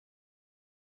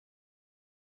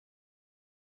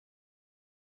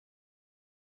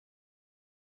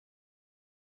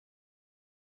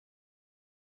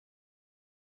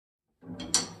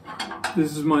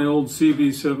This is my old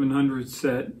CB700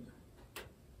 set.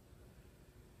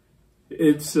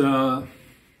 It's a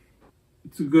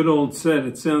good old set.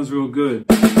 It sounds real good.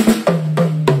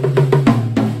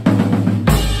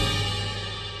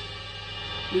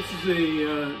 This is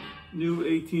a new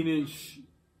 18-inch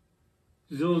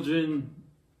Zildjian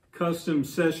custom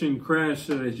session crash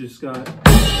that I just got.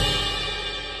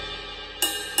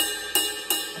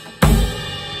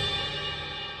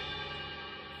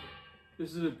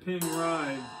 This is a pin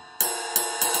ride.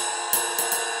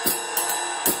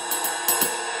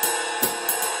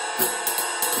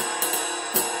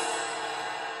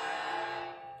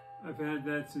 I've had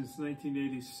that since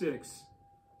 1986.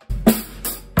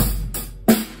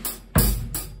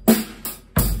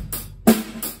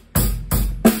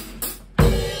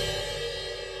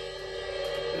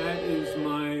 That is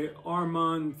my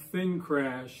Armand Thin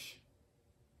Crash.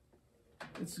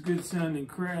 It's a good sounding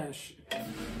crash.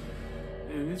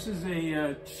 And this is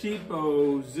a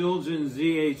cheapo Zildjian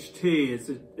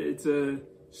ZHT. It's a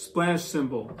splash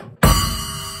cymbal.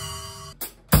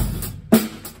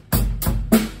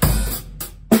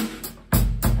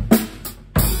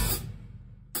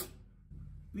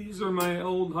 These are my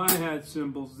old hi-hat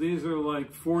cymbals. These are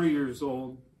like 40 years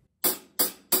old.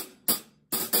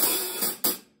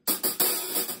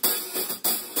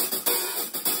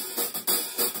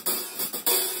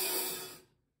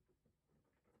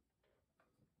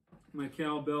 My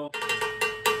cowbell,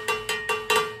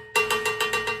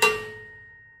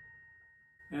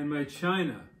 and my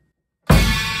china. The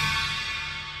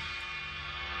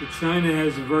china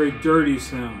has a very dirty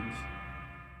sound.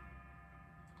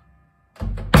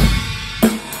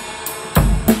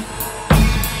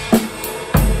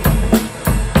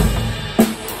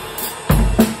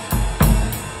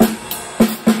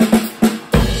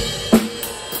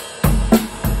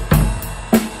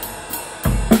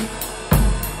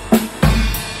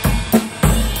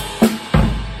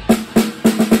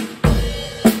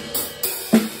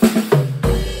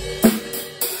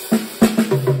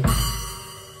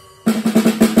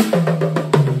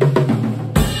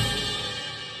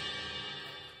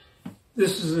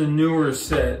 This is a newer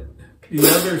set. The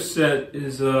other set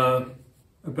is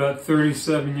about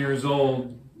 37 years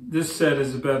old. This set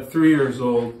is about 3 years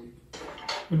old.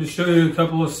 I'm going to show you a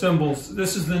couple of cymbals.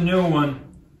 This is the new one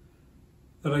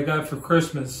that I got for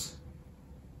Christmas.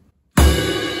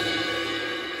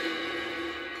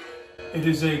 It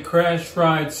is a crash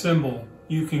ride cymbal.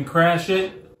 You can crash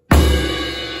it,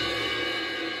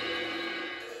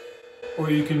 or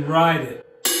you can ride it.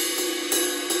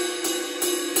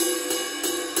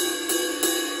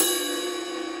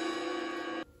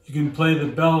 You can play the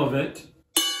bell of it.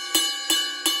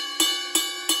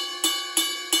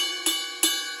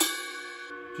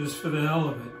 Just for the hell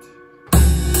of it.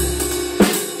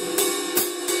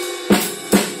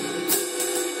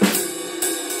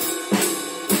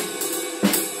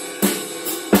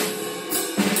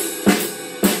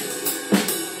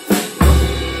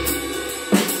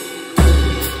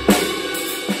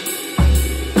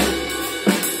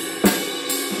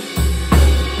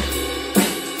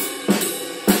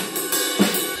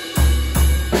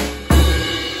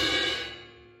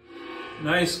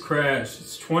 Nice crash.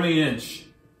 It's 20-inch.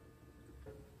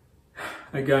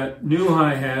 I got new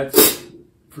hi-hats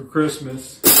for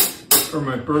Christmas, or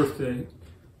my birthday,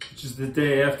 which is the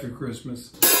day after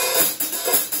Christmas.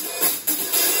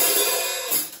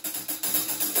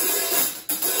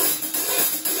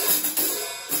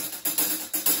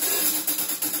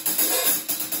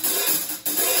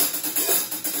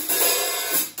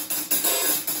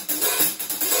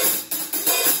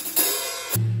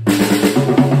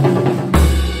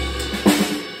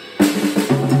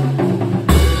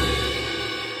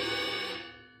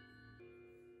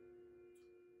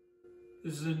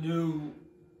 This is a new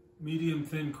medium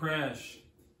thin crash.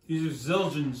 These are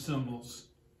Zildjian cymbals.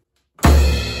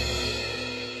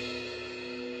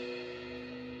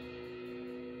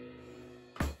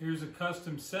 Here's a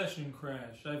custom session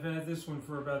crash. I've had this one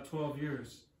for about 12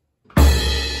 years.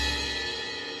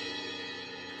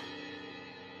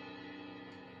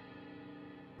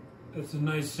 That's a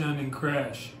nice sounding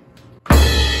crash.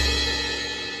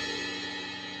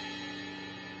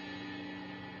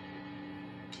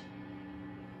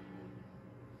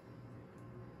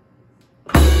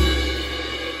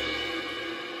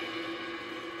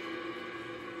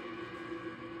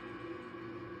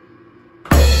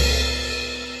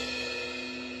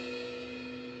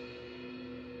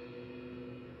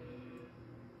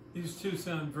 These two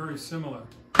sound very similar.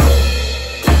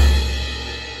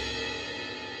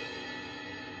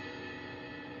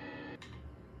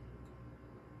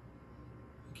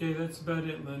 Okay, that's about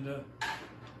it, Linda.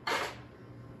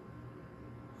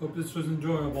 Hope this was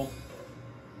enjoyable.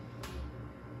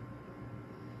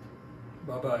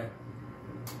 Bye-bye.